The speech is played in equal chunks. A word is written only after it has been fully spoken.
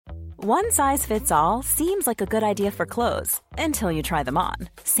One size fits all seems like a good idea for clothes until you try them on.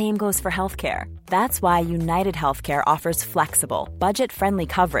 Same goes for healthcare. That's why United Healthcare offers flexible, budget-friendly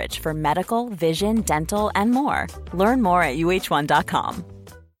coverage for medical, vision, dental, and more. Learn more at uh1.com.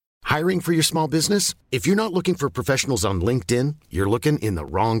 Hiring for your small business? If you're not looking for professionals on LinkedIn, you're looking in the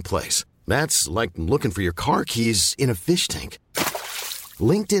wrong place. That's like looking for your car keys in a fish tank.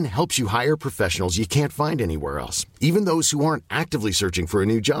 LinkedIn helps you hire professionals you can't find anywhere else, even those who aren't actively searching for a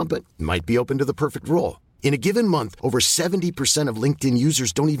new job but might be open to the perfect role. In a given month, over 70% of LinkedIn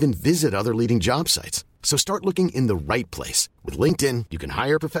users don't even visit other leading job sites. So start looking in the right place. With LinkedIn, you can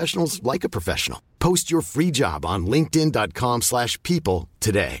hire professionals like a professional. Post your free job on linkedin.com/people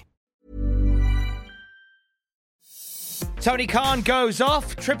today. Tony Khan goes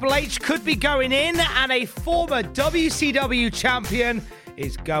off, Triple H could be going in, and a former WCW champion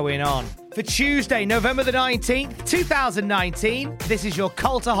is going on. For Tuesday, November the 19th, 2019, this is your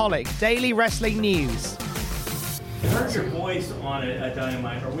Cultaholic Daily Wrestling News. I heard your voice on a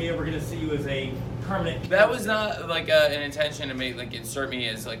Dynamite. Are we ever going to see you as a permanent? That was not like an intention to make insert me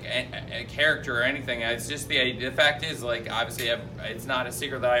as like a character or anything. It's just the fact is, like, obviously it's not a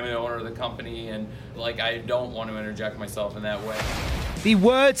secret that I'm the owner of the company, and like I don't want to interject myself in that way. The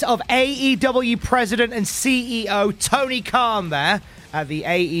words of AEW President and CEO Tony Khan there at the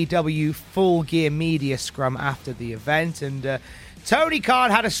AEW Full Gear Media Scrum after the event. And Tony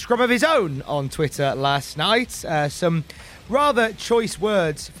Khan had a scrum of his own on Twitter last night. Some rather choice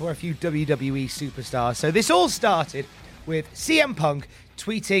words for a few WWE superstars. So this all started with CM Punk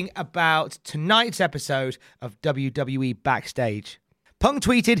tweeting about tonight's episode of WWE Backstage. Punk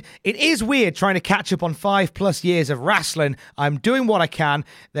tweeted, "It is weird trying to catch up on 5+ years of wrestling. I'm doing what I can.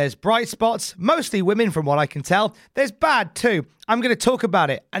 There's bright spots, mostly women from what I can tell. There's bad too. I'm going to talk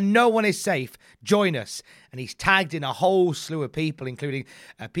about it, and no one is safe. Join us." And he's tagged in a whole slew of people, including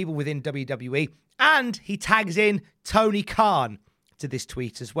people within WWE. And he tags in Tony Khan to this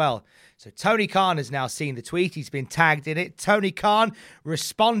tweet as well. So Tony Khan has now seen the tweet. He's been tagged in it. Tony Khan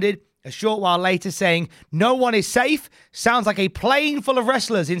responded a short while later saying, "No one is safe. Sounds like a plane full of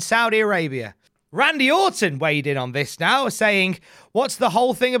wrestlers in Saudi Arabia." Randy Orton weighed in on this now, saying, "What's the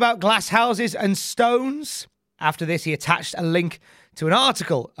whole thing about glass houses and stones?" After this, he attached a link to an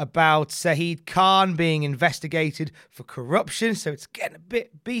article about Shahid Khan being investigated for corruption, so it's getting a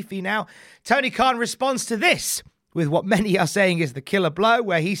bit beefy now. Tony Khan responds to this with what many are saying is the killer blow,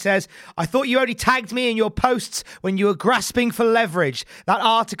 where he says, "I thought you only tagged me in your posts when you were grasping for leverage. That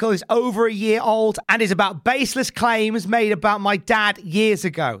article is over a year old and is about baseless claims made about my dad years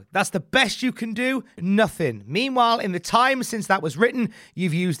ago. That's the best you can do? Nothing. Meanwhile, in the time since that was written,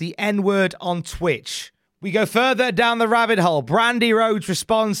 you've used the N-word on Twitch." We go further down the rabbit hole. Brandy Rhodes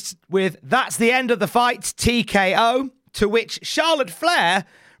responds with, "That's the end of the fight, TKO." To which Charlotte Flair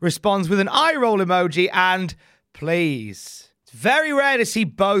responds with an eye roll emoji and "Please." It's very rare to see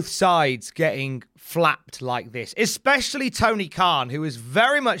both sides getting flapped like this, especially Tony Khan, who has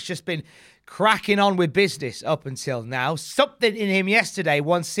very much just been cracking on with business up until now. Something in him yesterday,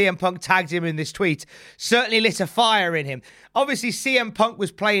 once CM Punk tagged him in this tweet, certainly lit a fire in him. Obviously, CM Punk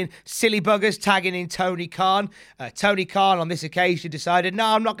was playing silly buggers, tagging in Tony Khan. Tony Khan, on this occasion, decided, "No,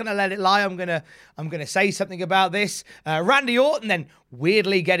 I'm not going to let it lie. I'm gonna say something about this." Randy Orton then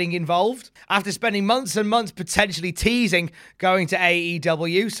weirdly getting involved. After spending months and months potentially teasing going to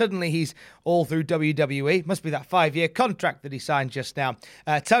AEW, suddenly he's all through WWE. Must be that 5-year contract that he signed just now.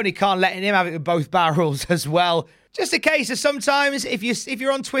 Tony Khan letting him have it with both barrels as well. Just a case of sometimes, if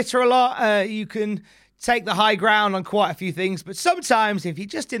you're on Twitter a lot, you can take the high ground on quite a few things, but sometimes if you're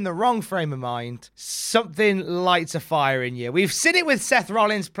just in the wrong frame of mind, something lights a fire in you. We've seen it with Seth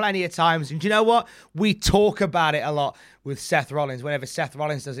Rollins plenty of times, and do you know what? We talk about it a lot with Seth Rollins whenever Seth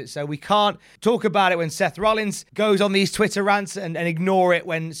Rollins does it, so we can't talk about it when Seth Rollins goes on these Twitter rants and ignore it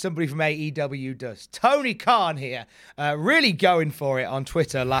when somebody from AEW does. Tony Khan here, really going for it on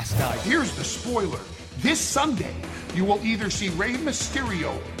Twitter last night. Here's the spoiler. This Sunday, you will either see Rey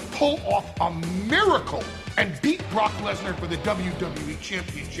Mysterio pull off a miracle and beat Brock Lesnar for the WWE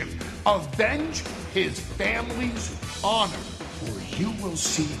Championship, avenge his family's honor, or you will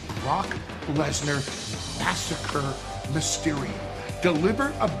see Brock Lesnar massacre Mysterio.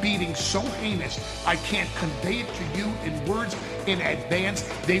 Deliver a beating so heinous I can't convey it to you in words in advance.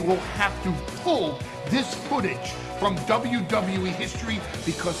 They will have to pull this footage from WWE history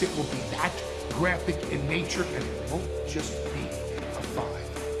because it will be that graphic in nature, and it won't just be a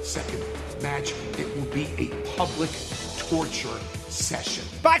 5-second match. It will be a public torture session.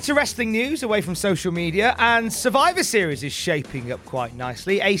 Back to wrestling news away from social media, and Survivor Series is shaping up quite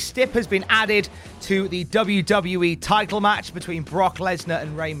nicely. A stip has been added to the WWE title match between Brock Lesnar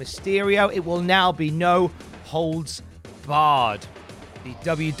and Rey Mysterio. It will now be no holds barred. The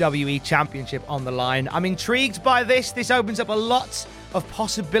WWE Championship on the line. I'm intrigued by this. This opens up a lot of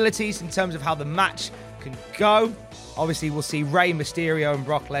possibilities in terms of how the match can go. Obviously, we'll see Rey Mysterio and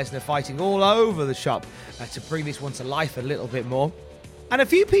Brock Lesnar fighting all over the shop to bring this one to life a little bit more. And a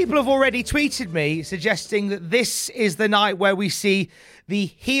few people have already tweeted me suggesting that this is the night where we see the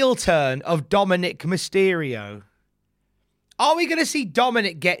heel turn of Dominic Mysterio. Are we going to see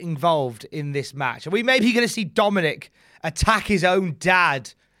Dominic get involved in this match? Are we maybe going to see Dominic attack his own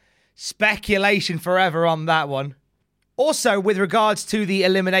dad? Speculation forever on that one. Also, with regards to the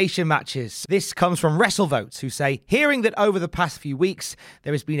elimination matches, this comes from WrestleVotes, who say, hearing that over the past few weeks,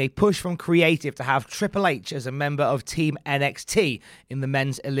 there has been a push from creative to have Triple H as a member of Team NXT in the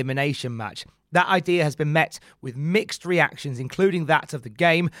men's elimination match. That idea has been met with mixed reactions, including that of the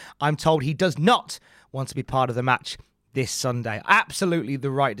Game. I'm told he does not want to be part of the match this Sunday. Absolutely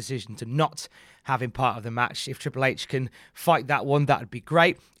the right decision to not have him part of the match. If Triple H can fight that one, that would be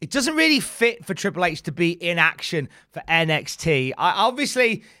great. It doesn't really fit for Triple H to be in action for NXT.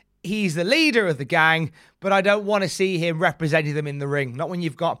 Obviously, he's the leader of the gang, but I don't want to see him representing them in the ring. Not when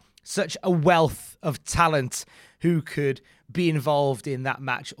you've got such a wealth of talent who could be involved in that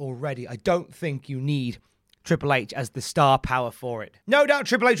match already. I don't think you need Triple H as the star power for it. No doubt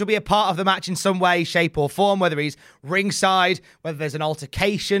Triple H will be a part of the match in some way, shape or form, whether he's ringside, whether there's an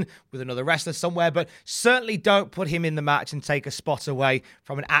altercation with another wrestler somewhere, but certainly don't put him in the match and take a spot away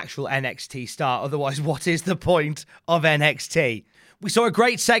from an actual NXT star. Otherwise, what is the point of NXT? We saw a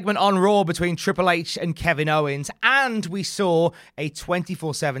great segment on Raw between Triple H and Kevin Owens, and we saw a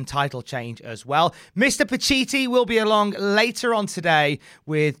 24/7 title change as well. Mr. Pacitti will be along later on today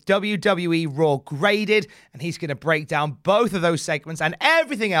with WWE Raw Graded, and he's going to break down both of those segments and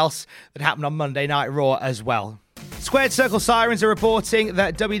everything else that happened on Monday Night Raw as well. Squared Circle Sirens are reporting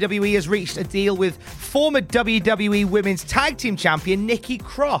that WWE has reached a deal with former WWE Women's Tag Team Champion Nikki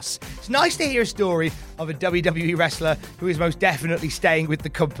Cross. It's nice to hear a story of a WWE wrestler who is most definitely staying with the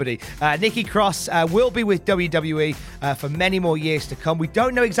company. Nikki Cross will be with WWE for many more years to come. We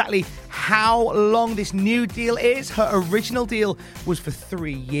don't know exactly how long this new deal is. Her original deal was for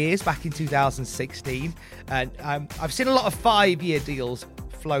 3 years back in 2016. And I've seen a lot of 5-year deals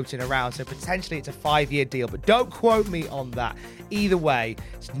floating around, so potentially it's a 5-year deal, but don't quote me on that. Either way,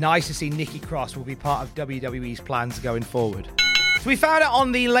 it's nice to see Nikki Cross will be part of WWE's plans going forward. So we found out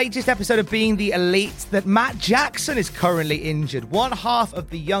on the latest episode of Being the Elite that Matt Jackson is currently injured. One half of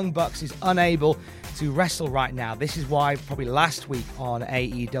the Young Bucks is unable to wrestle right now. This is why probably last week on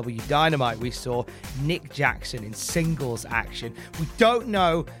AEW Dynamite we saw Nick Jackson in singles action. We don't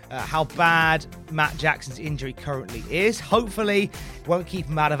know how bad Matt Jackson's injury currently is. Hopefully it won't keep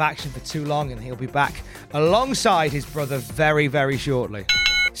him out of action for too long and he'll be back alongside his brother very, very shortly.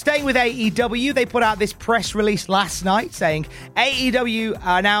 Staying with AEW, they put out this press release last night saying AEW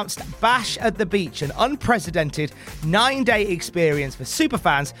announced Bash at the Beach, an unprecedented 9-day experience for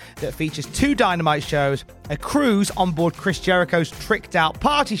superfans that features 2 Dynamite shows, a cruise on board Chris Jericho's tricked-out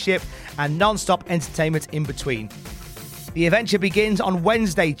party ship, and non-stop entertainment in between. The adventure begins on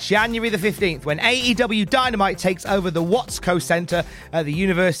Wednesday, January the 15th, when AEW Dynamite takes over the Watsco Center at the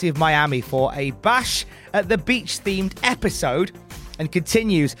University of Miami for a Bash at the Beach-themed episode, and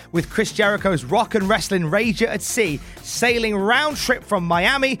continues with Chris Jericho's Rock and Wrestling Rager at Sea, sailing round trip from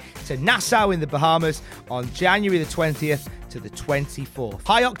Miami to Nassau in the Bahamas on January the 20th to the 24th.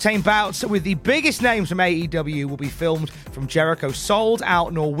 High-octane bouts with the biggest names from AEW will be filmed from Jericho's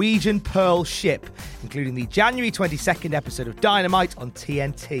sold-out Norwegian Pearl ship, including the January 22nd episode of Dynamite on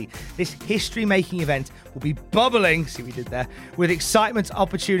TNT. This history-making event will be bubbling, see what we did there, with exclusive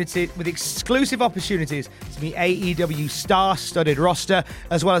opportunities to meet AEW's star-studded roster,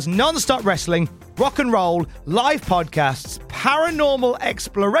 as well as non-stop wrestling, rock and roll, live podcasts, paranormal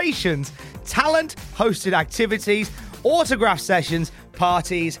explorations, talent-hosted activities, autograph sessions,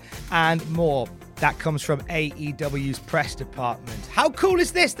 parties, and more. That comes from AEW's press department. How cool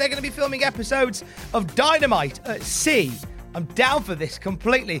is this? They're going to be filming episodes of Dynamite at sea. I'm down for this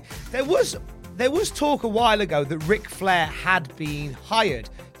completely. There was talk a while ago that Ric Flair had been hired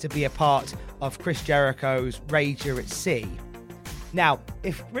to be a part of Chris Jericho's Rager at Sea. Now,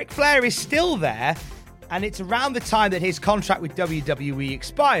 if Ric Flair is still there, and it's around the time that his contract with WWE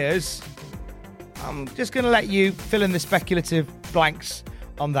expires, I'm just going to let you fill in the speculative blanks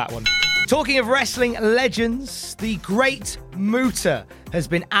on that one. Talking of wrestling legends, the Great Muta has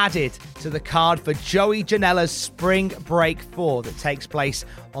been added to the card for Joey Janela's Spring Break 4 that takes place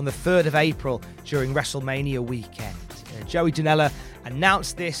on the 3rd of April during WrestleMania weekend. Joey Janela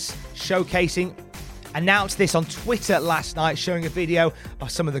announced this on Twitter last night, showing a video of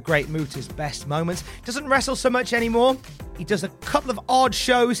some of the Great Muta's best moments. Doesn't wrestle so much anymore. He does a couple of odd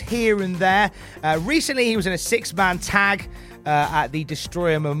shows here and there. Recently, he was in a 6-man tag at the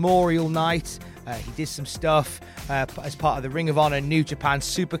Destroyer Memorial Night. He did some stuff as part of the Ring of Honor New Japan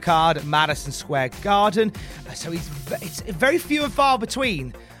Supercard at Madison Square Garden. So it's very few and far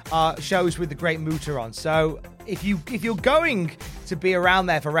between shows with the Great Muta on. So if you're going to be around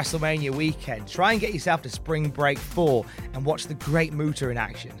there for WrestleMania weekend, try and get yourself to Spring Break 4 and watch the Great Muta in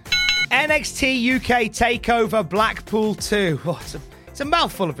action. NXT UK TakeOver Blackpool 2. Oh, it's a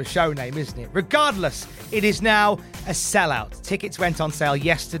mouthful of a show name, isn't it? Regardless, it is now a sellout. Tickets went on sale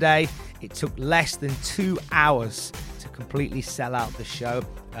yesterday. It took less than 2 hours to completely sell out the show.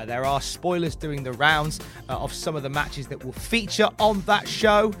 There are spoilers doing the rounds of some of the matches that will feature on that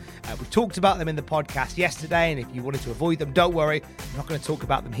show. We talked about them in the podcast yesterday, and if you wanted to avoid them, don't worry. I'm not going to talk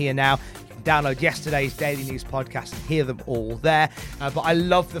about them here now. You can download yesterday's Daily News podcast and hear them all there. But I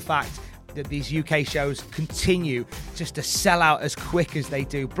love the fact that these UK shows continue just to sell out as quick as they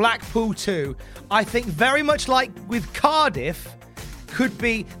do. Blackpool 2, I think very much like with Cardiff, could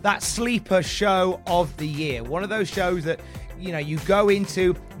be that sleeper show of the year. One of those shows that, you know, you go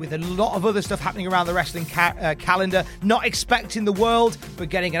into with a lot of other stuff happening around the wrestling calendar, not expecting the world, but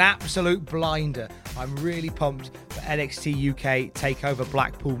getting an absolute blinder. I'm really pumped for NXT UK TakeOver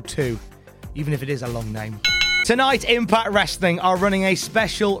Blackpool 2, even if it is a long name. Tonight, Impact Wrestling are running a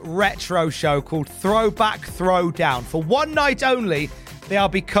special retro show called Throwback Throwdown. For one night only, they are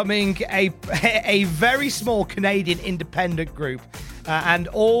becoming a very small Canadian independent group. And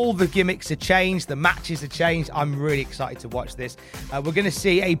all the gimmicks are changed, the matches are changed. I'm really excited to watch this. We're going to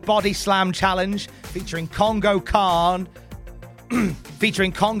see a body slam challenge featuring Congo Kong and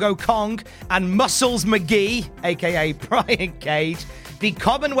Muscles McGee, aka Brian Cage. The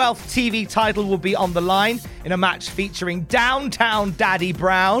Commonwealth TV title will be on the line in a match featuring Downtown Daddy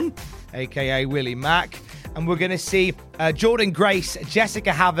Brown, aka Willie Mack. And we're going to see Jordan Grace,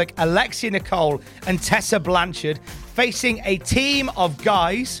 Jessica Havoc, Alexia Nicole, and Tessa Blanchard facing a team of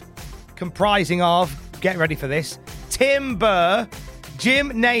guys comprising of, get ready for this, Tim Burr,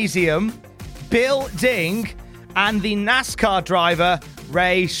 Gymnasium, Bill Ding, and the NASCAR driver,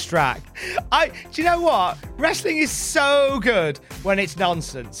 Ray Strack. Do you know what? Wrestling is so good when it's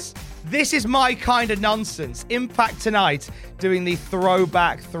nonsense. This is my kind of nonsense. Impact tonight doing the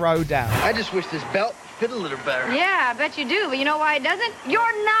Throwback Throwdown. I just wish this belt fit a little better. Yeah, I bet you do, but you know why it doesn't?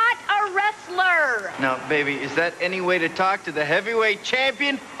 You're not a wrestler. Now, baby, is that any way to talk to the heavyweight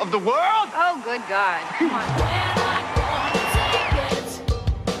champion of the world? Oh, good God. Come on.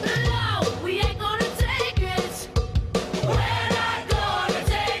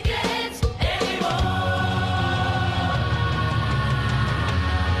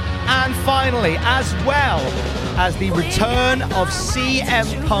 And finally, as well as the return of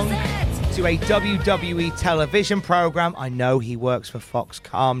CM Punk to a WWE television program, I know he works for Fox,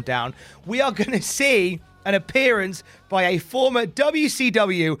 calm down, we are going to see an appearance by a former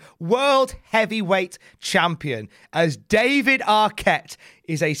WCW World Heavyweight Champion, as David Arquette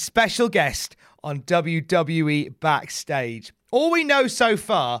is a special guest on WWE Backstage. All we know so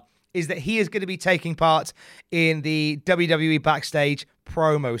far is that he is going to be taking part in the WWE Backstage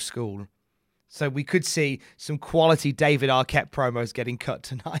promo school. So we could see some quality David Arquette promos getting cut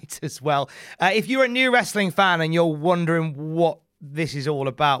tonight as well. If you're a new wrestling fan and you're wondering what this is all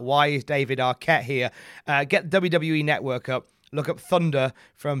about, why is David Arquette here, get the WWE Network up. Look up Thunder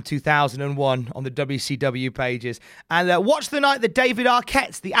from 2001 on the WCW pages. And watch the night that David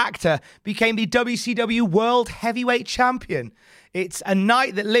Arquette, the actor, became the WCW World Heavyweight Champion. It's a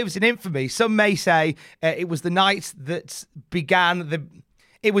night that lives in infamy. Some may say it was the night that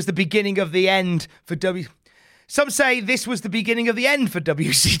it was the beginning of the end for Some say this was the beginning of the end for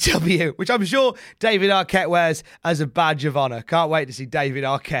WCW, which I'm sure David Arquette wears as a badge of honor. Can't wait to see David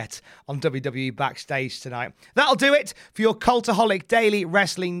Arquette on WWE Backstage tonight. That'll do it for your Cultaholic Daily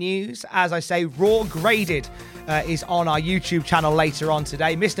Wrestling News. As I say, Raw Graded is on our YouTube channel later on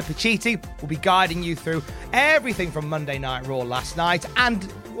today. Mr. Pacitti will be guiding you through everything from Monday Night Raw last night,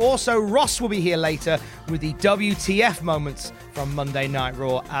 and also Ross will be here later with the WTF moments from Monday Night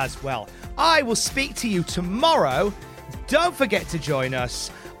Raw as well. I will speak to you tomorrow. Don't forget to join us.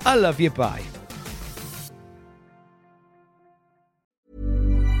 I love you. Bye.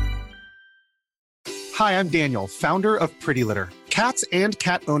 Hi, I'm Daniel, founder of Pretty Litter. Cats and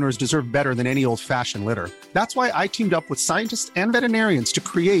cat owners deserve better than any old-fashioned litter. That's why I teamed up with scientists and veterinarians to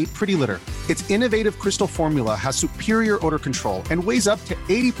create Pretty Litter. Its innovative crystal formula has superior odor control and weighs up to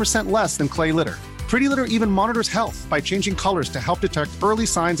 80% less than clay litter. Pretty Litter even monitors health by changing colors to help detect early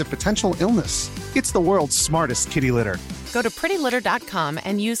signs of potential illness. It's the world's smartest kitty litter. Go to prettylitter.com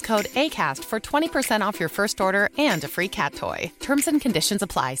and use code ACAST for 20% off your first order and a free cat toy. Terms and conditions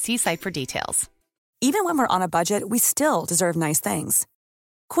apply. See site for details. Even when we're on a budget, we still deserve nice things.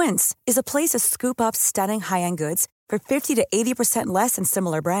 Quince is a place to scoop up stunning high-end goods for 50 to 80% less than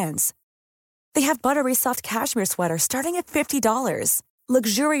similar brands. They have buttery soft cashmere sweaters starting at $50,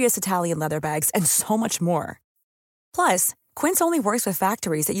 luxurious Italian leather bags, and so much more. Plus, Quince only works with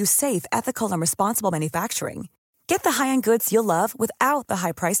factories that use safe, ethical, and responsible manufacturing. Get the high-end goods you'll love without the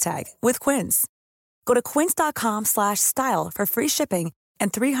high price tag with Quince. Go to quince.com/style for free shipping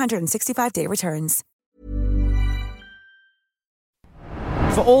and 365-day returns.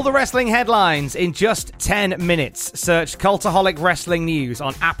 For all the wrestling headlines in just 10 minutes, search Cultaholic Wrestling News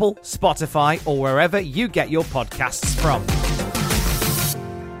on Apple, Spotify, or wherever you get your podcasts from.